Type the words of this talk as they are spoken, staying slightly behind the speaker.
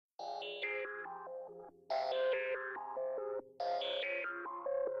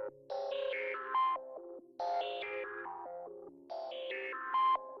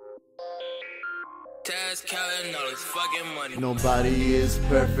task, counting all this fucking money. Nobody is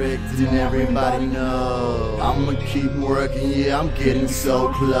perfect, and everybody knows. I'ma keep working, yeah, I'm getting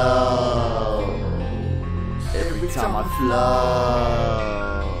so close. Every time I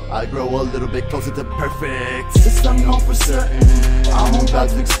flow, I grow a little bit closer to perfect. Since I know for certain, I'm about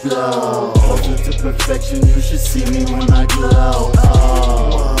to explode. Closer to perfection, you should see me when I glow.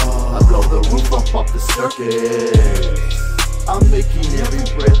 I blow the roof up off the circuit. I'm making every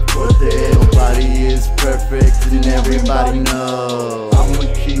breath worth it. Nobody is perfect, and everybody knows.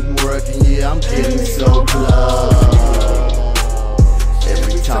 I'ma keep working, yeah, I'm getting so close.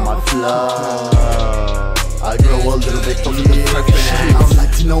 Every time I flow, I grow a little bit closer to perfect. I'd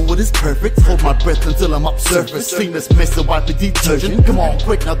like to know what is perfect. Hold my breath until I'm up surface. Seamless mess of wipe with detergent. Come on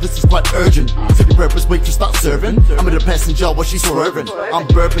quick, now this is quite urgent. Take your purpose, wait to start serving. I'm in the passenger while she's swerving. I'm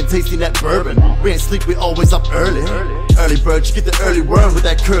burping, tasting that bourbon. We ain't sleep, we always up early. Early bird, you get the early worm. With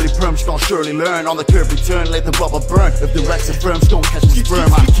that curly perm, she gon' surely learn. On the curb return, let the rubber burn. If the racks are firm, she gon' catch the sperm.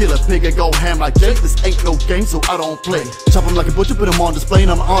 I kill a pig and go ham like Jake. This ain't no game, so I don't play. Chop him like a butcher, put him on display.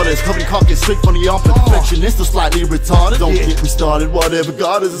 And I'm an artist, covered in carcass, straight from the armpit. Perfectionist or slightly retarded. Don't get me started, whatever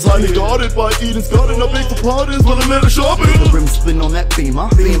God is highly guarded by Eden's garden. I bake for parties while I let it sharpen. The rim spin on that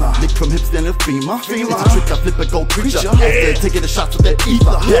beamer. Lick from hips, then a femur. It's a trick, I flip a gold creature. After taking the shots with that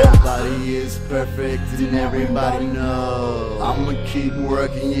ether. Nobody is perfect, and everybody knows. I'ma keep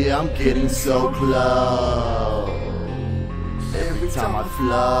working, yeah, I'm getting so close. Every time I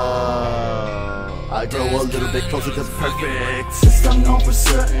flow, I grow a little bit closer to perfect. Since I know for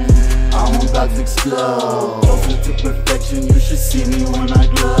certain, I'm about to explode. Closer to perfection, you should see me when I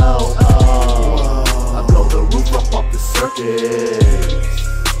glow. I blow the roof up off the circuit.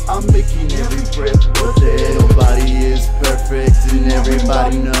 I'm making every breath worth it. Nobody is perfect, and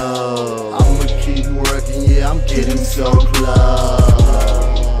everybody knows. I'ma keep working, yeah, I'm getting so close.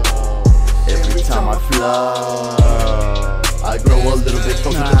 Every time I flow, I grow a little bit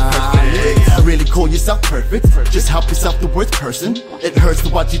closer to perfect. Really call yourself perfect, just help yourself the worst person. It hurts to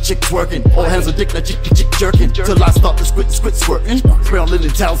watch your chick twerking. All hands on dick, like chick jerking. Till I start to squirting. Spray on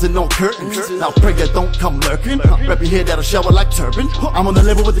linen towels and no curtains. Now pray you don't come lurking. Wrap your head out of shower like turban. I'm on the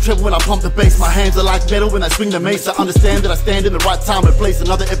level with the treble when I pump the bass. My hands are like metal when I swing the mace. I understand that I stand in the right time and place.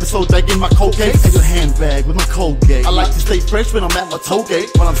 Another episode back in my cold case. And your handbag with my Colgate. I like to stay fresh when I'm at my toe gate.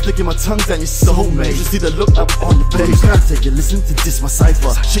 When I'm sticking my tongue down your soulmate. You see the look up on your face. Take a listen to this, my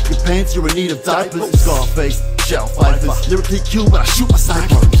cipher. Shit your pants, you're in need of diapers. Scarface, shell fighters. Lyrically cute when I shoot my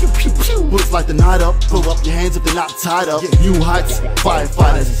cypher. Bullets light the night up. Throw up your hands if they're not tied up. New heights,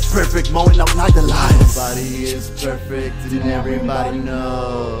 firefighters. Perfect moment, outright the liars. Nobody is perfect, and everybody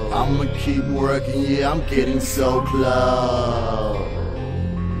knows. I'ma keep working, yeah, I'm getting so close.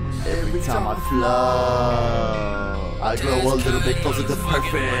 Every time I flow, I grow a little bit closer to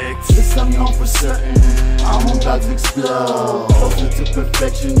perfect. Since I know for certain, I'm about to explode. Closer to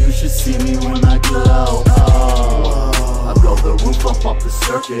perfection, you should see me when I glow. I blow the roof up off the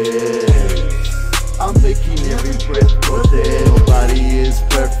circuit. I'm making every breath worth it. Nobody is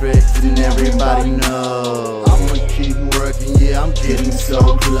perfect,